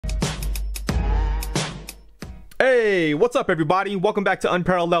Hey, what's up everybody? Welcome back to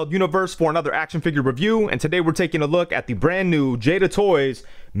Unparalleled Universe for another action figure review, and today we're taking a look at the brand new JadaToys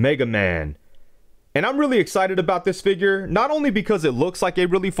MegaMan. And I'm really excited about this figure, not only because it looks like a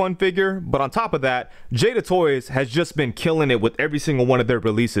really fun figure, but on top of that, JadaToys has just been killing it with every single one of their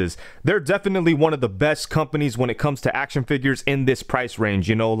releases. They're definitely one of the best companies when it comes to action figures in this price range,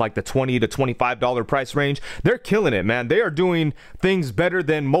 you know, like the $20 to $25 price range. They're killing it, man. They are doing things better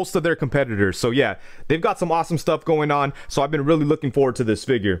than most of their competitors. So yeah, they've got some awesome stuff going on, so I've been really looking forward to this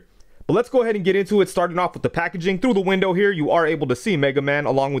figure. But let's go ahead and get into it, starting off with the packaging. Through the window here, you are able to see MegaMan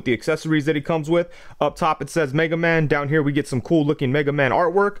along with the accessories that he comes with. Up top, it says MegaMan. Down here, we get some cool looking MegaMan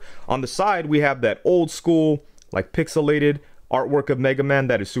artwork. On the side, we have that old school, like pixelated artwork of MegaMan.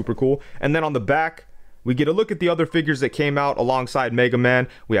 That is super cool. And then on the back, we get a look at the other figures that came out alongside MegaMan.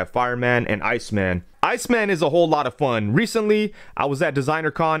 We have Fireman and Iceman. Iceman is a whole lot of fun. Recently, I was at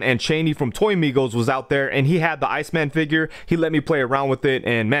Designer Con and Cheney from Toy Migos was out there and he had the Iceman figure. He let me play around with it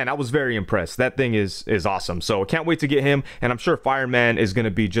and man, I was very impressed. That thing is awesome. So I can't wait to get him, and I'm sure Fireman is going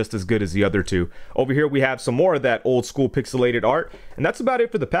to be just as good as the other two. Over here, we have some more of that old school pixelated art, and that's about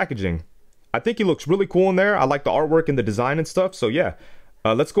it for the packaging. I think he looks really cool in there. I like the artwork and the design and stuff. So yeah,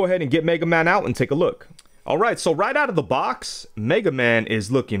 let's go ahead and get MegaMan out and take a look. Alright, so right out of the box, MegaMan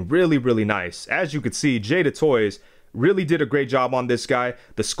is looking really nice. As you can see, JadaToys really did a great job on this guy.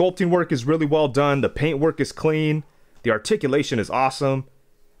 The sculpting work is really well done, the paint work is clean, the articulation is awesome,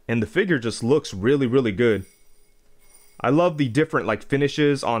 and the figure just looks really good. I love the different like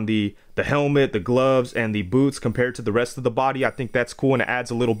finishes on the helmet, the gloves, and the boots compared to the rest of the body. I think that's cool and it adds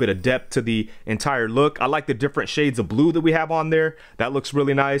a little bit of depth to the entire look. I like the different shades of blue that we have on there. That looks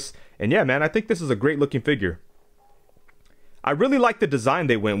really nice. And yeah, man, I think this is a great looking figure. I really like the design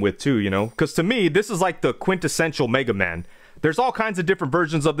they went with too, you know, because to me, this is like the quintessential MegaMan. There's all kinds of different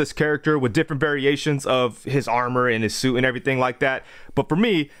versions of this character with different variations of his armor and his suit and everything like that. But for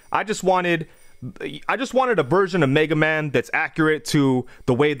me, I just wanted a version of MegaMan that's accurate to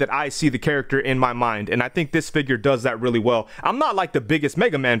the way that I see the character in my mind, and I think this figure does that really well. I'm not like the biggest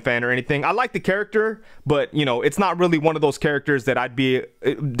MegaMan fan or anything. I like the character, but you know, it's not really one of those characters that I'd be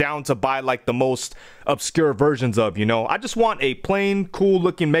down to buy like the most obscure versions of, you know. I just want a plain, cool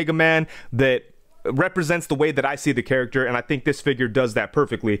looking MegaMan that represents the way that I see the character, and I think this figure does that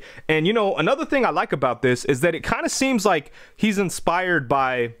perfectly. And you know, another thing I like about this is that it kind of seems like he's inspired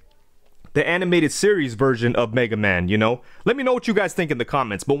by the animated series version of MegaMan, you know? Let me know what you guys think in the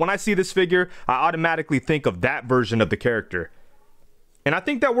comments, but when I see this figure, I automatically think of that version of the character. And I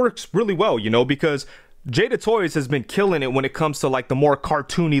think that works really well, you know, because JadaToys has been killing it when it comes to like the more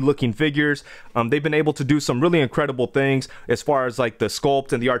cartoony looking figures. They've been able to do some really incredible things as far as like the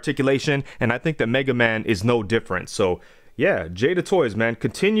sculpt and the articulation, and I think that MegaMan is no different. So yeah, JadaToys, man,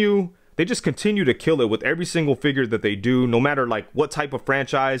 they just continue to kill it with every single figure that they do, no matter like what type of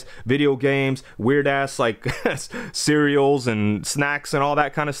franchise, video games, weird ass like cereals and snacks and all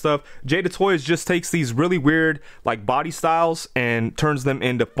that kind of stuff. JadaToys just takes these really weird like body styles and turns them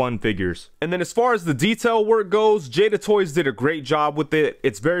into fun figures. And then as far as the detail work goes, JadaToys did a great job with it.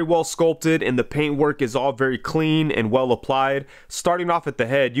 It's very well sculpted and the paint work is all very clean and well applied. Starting off at the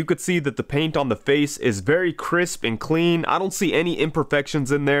head, you could see that the paint on the face is very crisp and clean. I don't see any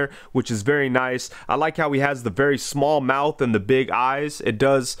imperfections in there, which is very nice. I like how he has the very small mouth and the big eyes. It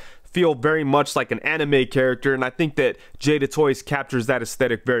does feel very much like an anime character, and I think that JadaToys captures that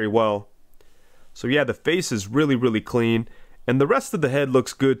aesthetic very well. So yeah, the face is really clean, and the rest of the head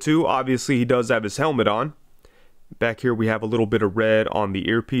looks good too. Obviously, he does have his helmet on. Back here, we have a little bit of red on the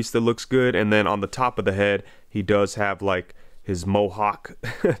earpiece that looks good, and then on the top of the head, he does have like his mohawk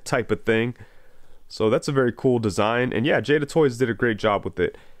type of thing. So that's a very cool design, and yeah, JadaToys did a great job with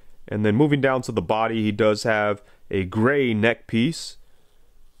it. And then moving down to the body, he does have a gray neck piece,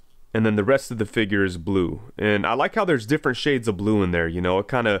 and then the rest of the figure is blue. And I like how there's different shades of blue in there, you know. It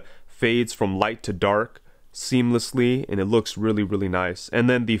kind of fades from light to dark seamlessly, and it looks really nice. And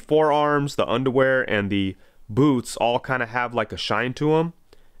then the forearms, the underwear, and the boots all kind of have like a shine to them,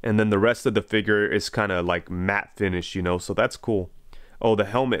 and then the rest of the figure is kind of like matte finish, you know, so that's cool. Oh, the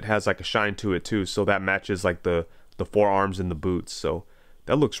helmet has like a shine to it too, so that matches like the forearms and the boots, so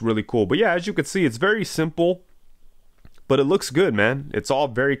that looks really cool. But yeah, as you can see, it's very simple, but it looks good, man. It's all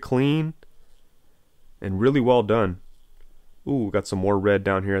very clean and really well done. Ooh, got some more red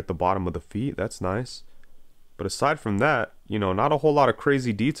down here at the bottom of the feet. That's nice. But aside from that, you know, not a whole lot of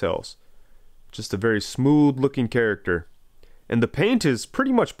crazy details. Just a very smooth looking character. And the paint is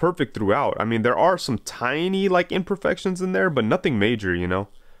pretty much perfect throughout. I mean, there are some tiny like imperfections in there, but nothing major, you know.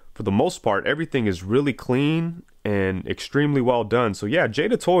 For the most part, everything is really clean and extremely well done. So yeah,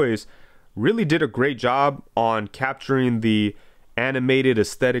 JadaToys really did a great job on capturing the animated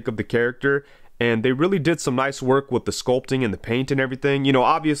aesthetic of the character. And they really did some nice work with the sculpting and the paint and everything. You know,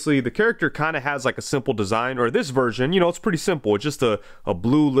 obviously the character kind of has like a simple design, or this version, you know, it's pretty simple. It's just a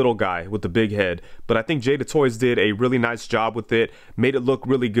blue little guy with a big head. But I think JadaToys did a really nice job with it, made it look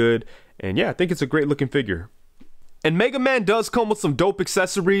really good. And yeah, I think it's a great looking figure. And MegaMan does come with some dope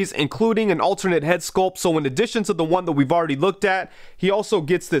accessories, including an alternate head sculpt. So in addition to the one that we've already looked at, he also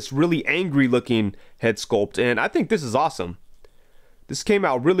gets this really angry looking head sculpt. And I think this is awesome. This came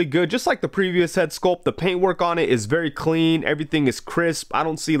out really good, just like the previous head sculpt. The paintwork on it is very clean. Everything is crisp. I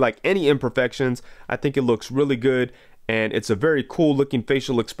don't see like any imperfections. I think it looks really good, and it's a very cool looking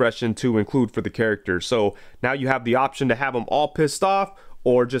facial expression to include for the character. So now you have the option to have them all pissed off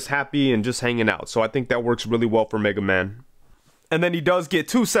or just happy and just hanging out. So I think that works really well for MegaMan. And then he does get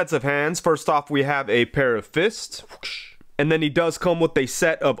 2 sets of hands. First off, we have a pair of fists. And then he does come with a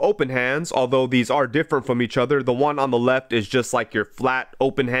set of open hands, although these are different from each other. The one on the left is just like your flat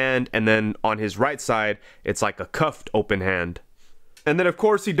open hand, and then on his right side, it's like a cuffed open hand. And then of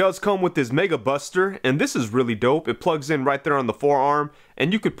course he does come with his Mega Buster, and this is really dope. It plugs in right there on the forearm,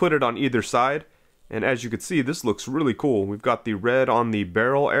 and you could put it on either side. And as you can see, this looks really cool. We've got the red on the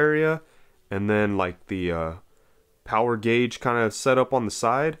barrel area, and then like the power gauge kind of set up on the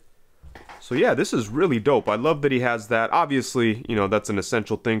side. So yeah, this is really dope. I love that he has that. Obviously, you know, that's an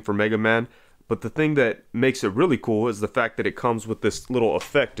essential thing for MegaMan. But the thing that makes it really cool is the fact that it comes with this little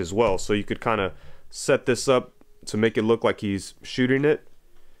effect as well. So you could kind of set this up to make it look like he's shooting it.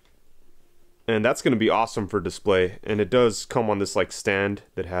 And that's going to be awesome for display. And it does come on this like stand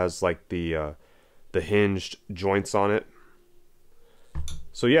that has like the hinged joints on it.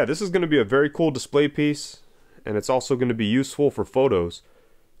 So yeah, this is going to be a very cool display piece. And it's also going to be useful for photos.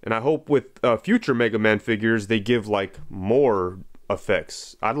 And I hope with future MegaMan figures, they give like more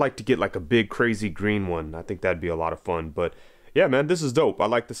effects. I'd like to get like a big crazy green one. I think that'd be a lot of fun. But yeah, man, this is dope. I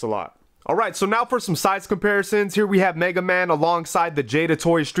like this a lot. Alright, so now for some size comparisons. Here we have MegaMan alongside the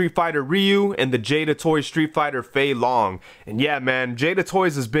JadaToys Street Fighter Ryu and the JadaToys Street Fighter Fei Long. And yeah, man,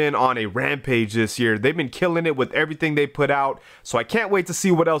 JadaToys has been on a rampage this year. They've been killing it with everything they put out, so I can't wait to see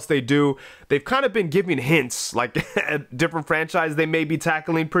what else they do. They've kind of been giving hints, like at different franchises they may be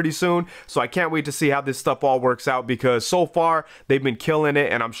tackling pretty soon, so I can't wait to see how this stuff all works out, because so far they've been killing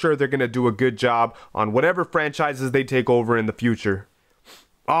it, and I'm sure they're going to do a good job on whatever franchises they take over in the future.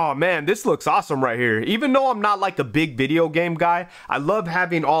 Oh man, this looks awesome right here. Even though I'm not like a big video game guy, I love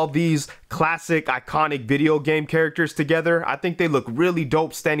having all these classic, iconic video game characters together. I think they look really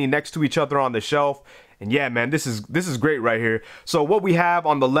dope standing next to each other on the shelf. And yeah, man, this is great right here. So what we have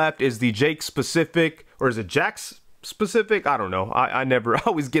on the left is the Jake specific, or is it Jax specific? I don't know. I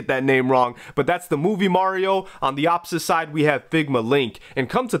always get that name wrong, but that's the movie Mario. On the opposite side, we have Figma Link. And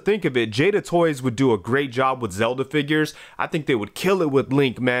come to think of it, JadaToys would do a great job with Zelda figures. I think they would kill it with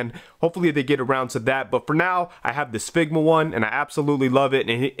Link, man. Hopefully they get around to that. But for now, I have this Figma one, and I absolutely love it.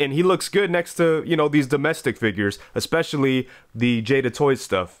 And he looks good next to, you know, these domestic figures, especially the JadaToys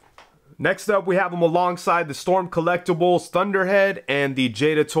stuff. Next up, we have him alongside the Storm Collectibles Thunderhead and the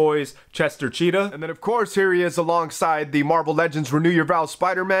JadaToys Chester Cheetah. And then, of course, here he is alongside the Marvel Legends Renew Your Vows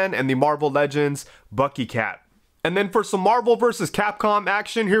Spider-Man and the Marvel Legends Bucky Cap. And then for some Marvel vs. Capcom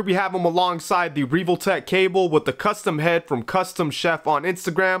action, here we have him alongside the Revoltech Cable with the custom head from Custom Chef on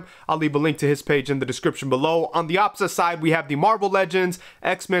Instagram. I'll leave a link to his page in the description below. On the opposite side, we have the Marvel Legends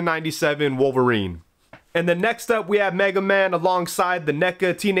X-Men 97 Wolverine. And then next up, we have MegaMan alongside the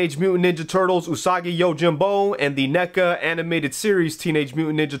NECA Teenage Mutant Ninja Turtles Usagi Yojimbo and the NECA Animated Series Teenage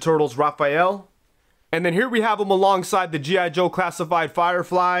Mutant Ninja Turtles Raphael. And then here we have him alongside the G.I. Joe Classified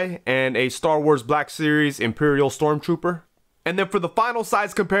Firefly and a Star Wars Black Series Imperial Stormtrooper. And then for the final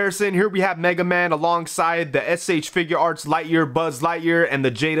size comparison, here we have MegaMan alongside the SH Figure Arts Lightyear Buzz Lightyear and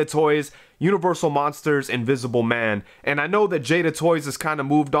the JadaToys Universal Monsters Invisible Man. And I know that JadaToys has kind of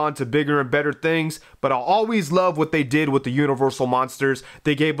moved on to bigger and better things, but I'll always love what they did with the Universal Monsters.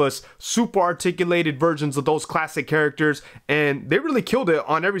 They gave us super articulated versions of those classic characters, and they really killed it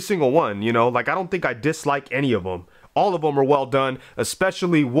on every single one, you know? Like, I don't think I dislike any of them. All of them are well done,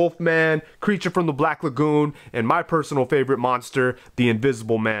 especially Wolfman, Creature from the Black Lagoon, and my personal favorite monster, the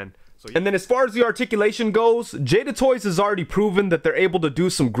Invisible Man. And then as far as the articulation goes, JadaToys has already proven that they're able to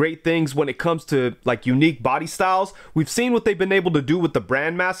do some great things when it comes to like unique body styles. We've seen what they've been able to do with the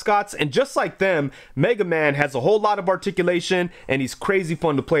brand mascots, and just like them, MegaMan has a whole lot of articulation and he's crazy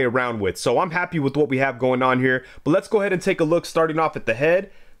fun to play around with. So I'm happy with what we have going on here. But let's go ahead and take a look starting off at the head.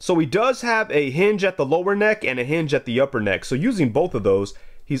 So he does have a hinge at the lower neck and a hinge at the upper neck. So using both of those,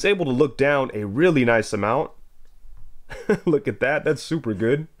 he's able to look down a really nice amount. Look at that, that's super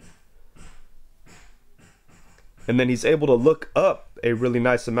good. And then he's able to look up a really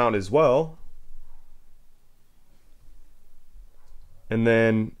nice amount as well. And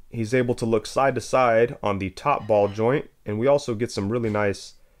then he's able to look side to side on the top ball joint. And we also get some really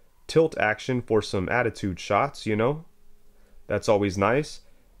nice tilt action for some attitude shots, you know. That's always nice.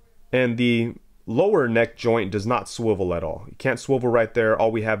 And the lower neck joint does not swivel at all. You can't swivel right there.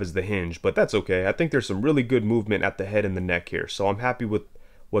 All we have is the hinge, but that's okay. I think there's some really good movement at the head and the neck here. So I'm happy with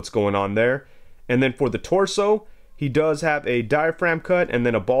what's going on there. And then for the torso, he does have a diaphragm cut and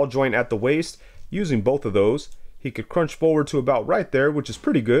then a ball joint at the waist. Using both of those, he could crunch forward to about right there, which is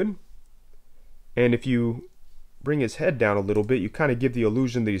pretty good. And if you bring his head down a little bit, you kind of give the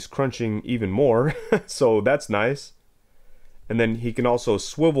illusion that he's crunching even more. So that's nice. And then he can also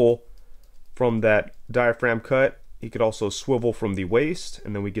swivel from that diaphragm cut. He could also swivel from the waist,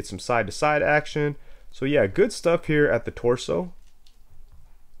 and then we get some side to side action. So yeah, good stuff here at the torso.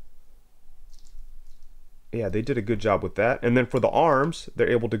 Yeah, they did a good job with that. And then for the arms, they're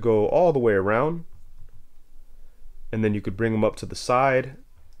able to go all the way around. And then you could bring them up to the side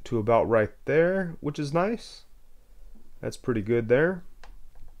to about right there, which is nice. That's pretty good there.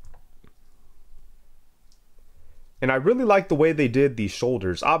 And I really like the way they did the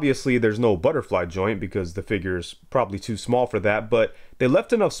shoulders. Obviously, there's no butterfly joint because the figure is probably too small for that, but they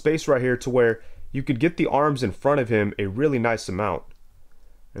left enough space right here to where you could get the arms in front of him a really nice amount.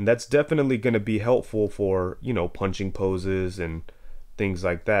 And that's definitely going to be helpful for, you know, punching poses and things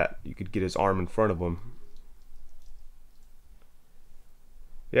like that. You could get his arm in front of him.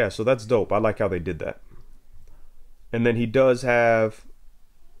 Yeah, so that's dope. I like how they did that. And then he does have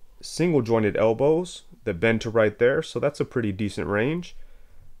single jointed elbows that bend to right there, so that's a pretty decent range.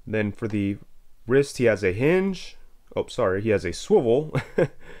 Then for the wrist, he has a hinge. Oh, sorry, he has a swivel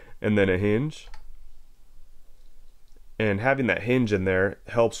and then a hinge. And having that hinge in there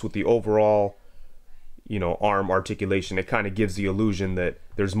helps with the overall, you know, arm articulation. It kind of gives the illusion that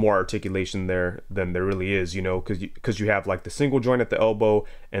there's more articulation there than there really is, you know, because you have like the single joint at the elbow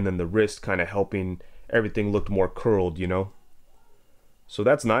and then the wrist kind of helping everything look more curled, you know. So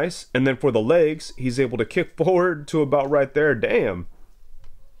that's nice. And then for the legs, he's able to kick forward to about right there. Damn.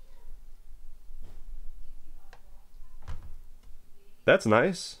 That's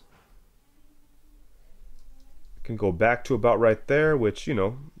nice. Can go back to about right there, which, you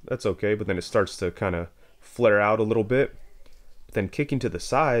know, that's okay. But then it starts to kind of flare out a little bit. But then kicking to the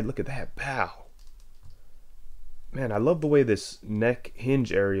side, look at that. Pow. Man, I love the way this neck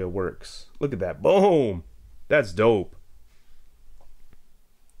hinge area works. Look at that. Boom. That's dope.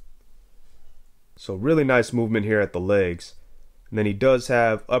 So really nice movement here at the legs. And then he does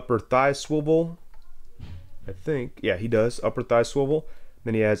have upper thigh swivel. I think. Yeah, he does. Upper thigh swivel.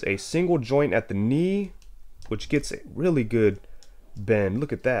 Then he has a single joint at the knee, which gets a really good bend.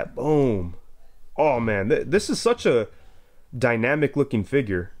 Look at that. Boom. Oh, man. This is such a dynamic looking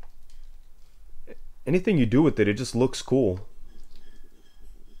figure. Anything you do with it, it just looks cool.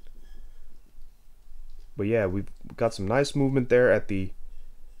 But yeah, we've got some nice movement there at the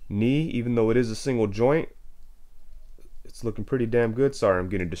knee, even though it is a single joint. It's looking pretty damn good. Sorry, I'm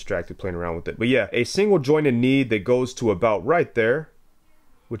getting distracted playing around with it. But yeah, a single jointed knee that goes to about right there,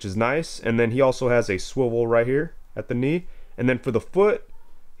 which is nice. And then he also has a swivel right here at the knee. And then for the foot,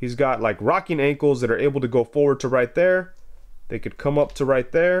 he's got like rocking ankles that are able to go forward to right there. They could come up to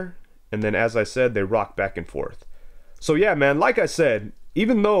right there. And then, as I said, they rock back and forth. So yeah, man, like I said,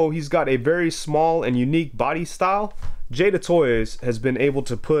 even though he's got a very small and unique body style, JadaToys has been able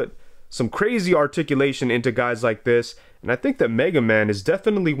to put some crazy articulation into guys like this. And I think that MegaMan is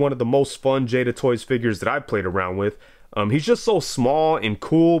definitely one of the most fun JadaToys figures that I've played around with. He's just so small and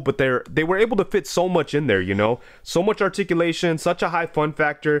cool, but they were able to fit so much in there, you know? So much articulation, such a high fun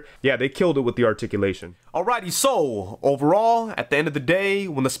factor. Yeah, they killed it with the articulation. Alrighty, so overall, at the end of the day,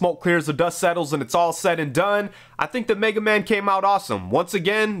 when the smoke clears, the dust settles, and it's all said and done, I think that MegaMan came out awesome. Once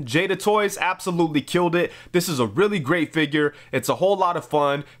again, JadaToys absolutely killed it. This is a really great figure. It's a whole lot of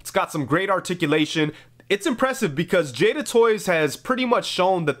fun. It's got some great articulation. It's impressive because JadaToys has pretty much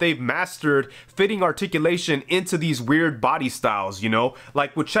shown that they've mastered fitting articulation into these weird body styles, you know?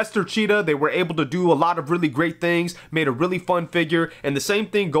 Like with Chester Cheetah, they were able to do a lot of really great things, made a really fun figure, and the same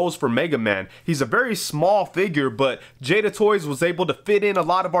thing goes for MegaMan. He's a very small figure, but JadaToys was able to fit in a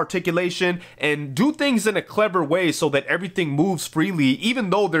lot of articulation and do things in a clever way so that everything moves freely, even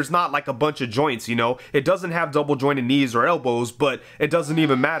though there's not like a bunch of joints, you know? It doesn't have double jointed knees or elbows, but it doesn't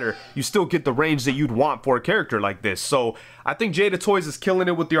even matter. You still get the range that you'd want for a character like this. So I think JadaToys is killing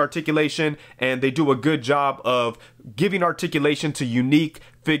it with the articulation, and they do a good job of giving articulation to unique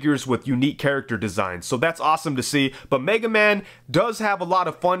figures with unique character designs. So that's awesome to see. But MegaMan does have a lot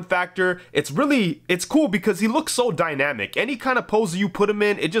of fun factor. It's cool because he looks so dynamic. Any kind of pose you put him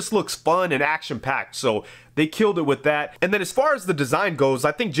in, it just looks fun and action-packed. So they killed it with that. And then as far as the design goes,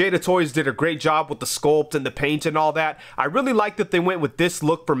 I think JadaToys did a great job with the sculpt and the paint and all that. I really like that they went with this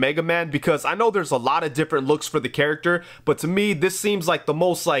look for MegaMan, because I know there's a lot of different looks for the character, but to me this seems like the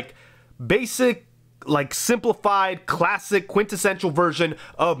most like basic, like simplified, classic, quintessential version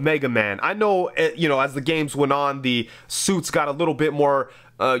of MegaMan. I know, you know, as the games went on, the suits got a little bit more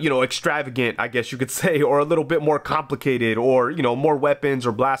you know, extravagant, I guess you could say, or a little bit more complicated, or, you know, more weapons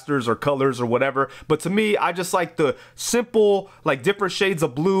or blasters or colors or whatever. But to me, I just like the simple, like different shades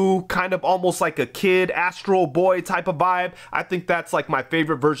of blue, kind of almost like a kid Astro Boy type of vibe. I think that's like my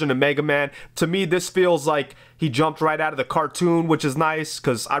favorite version of MegaMan. To me, this feels like he jumped right out of the cartoon, which is nice,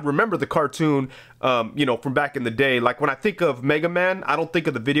 because I remember the cartoon, you know, from back in the day. Like when I think of MegaMan, I don't think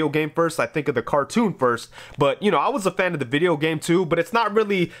of the video game first, I think of the cartoon first. But, you know, I was a fan of the video game too, but it's not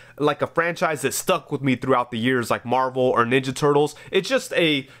really like a franchise that stuck with me throughout the years like Marvel or Ninja Turtles. It's just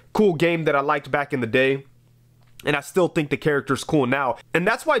a cool game that I liked back in the day, and I still think the character's cool now. And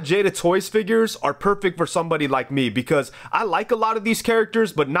that's why JadaToys figures are perfect for somebody like me, because I like a lot of these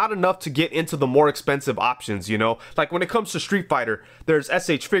characters, but not enough to get into the more expensive options, you know? Like when it comes to Street Fighter, there's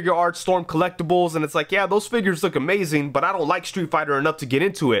SH Figure Arts, Storm Collectibles, and it's like, yeah, those figures look amazing, but I don't like Street Fighter enough to get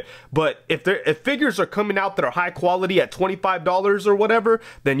into it. But if figures are coming out that are high quality at $25 or whatever,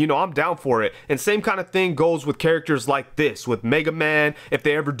 then, you know, I'm down for it. And same kind of thing goes with characters like this, with MegaMan. If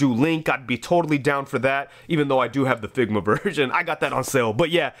they ever do Link, I'd be totally down for that, even though I do have the Figma version. I got that on sale.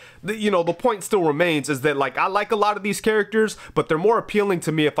 But yeah, you know, the point still remains is that, like, I like a lot of these characters, but they're more appealing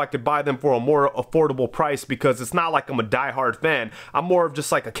to me if I could buy them for a more affordable price, because it's not like I'm a diehard fan. I'm more of just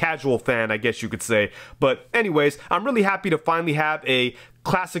like a casual fan, I guess you could say. But anyways, I'm really happy to finally have a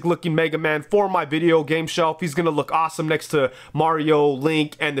classic looking MegaMan for my video game shelf. He's gonna look awesome next to Mario,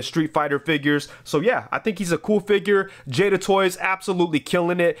 Link, and the Street Fighter figures. So yeah, I think he's a cool figure. JadaToys absolutely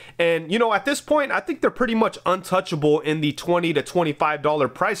killing it. And you know, at this point, I think they're pretty much untouchable in the $20 to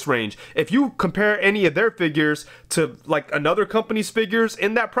 $25 price range. If you compare any of their figures to like another company's figures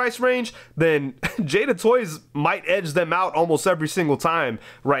in that price range, then JadaToys might edge them out almost every single time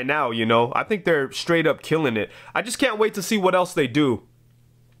right now, you know? I think they're straight up killing it. I just can't wait to see what else they do.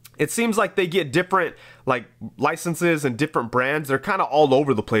 It seems like they get different like licenses and different brands. They're kind of all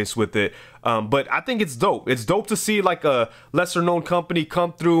over the place with it. But I think it's dope. It's dope to see like a lesser known company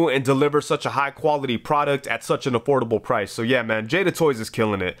come through and deliver such a high quality product at such an affordable price. So yeah, man, JadaToys is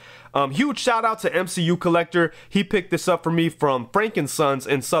killing it. Huge shout out to MCU Collector. He picked this up for me from Frankensons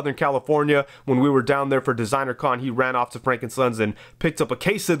in Southern California. When we were down there for Designer Con, he ran off to Frankensons and picked up a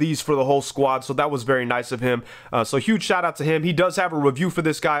case of these for the whole squad. So that was very nice of him. So huge shout out to him. He does have a review for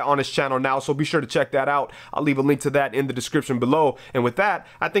this guy on his channel now, so be sure to check that out. I'll leave a link to that in the description below. And with that,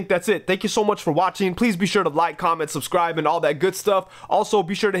 I think that's it. Thank you so much for watching. Please be sure to like, comment, subscribe, and all that good stuff. Also,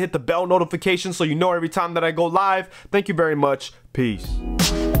 be sure to hit the bell notification so you know every time that I go live. Thank you very much. Peace.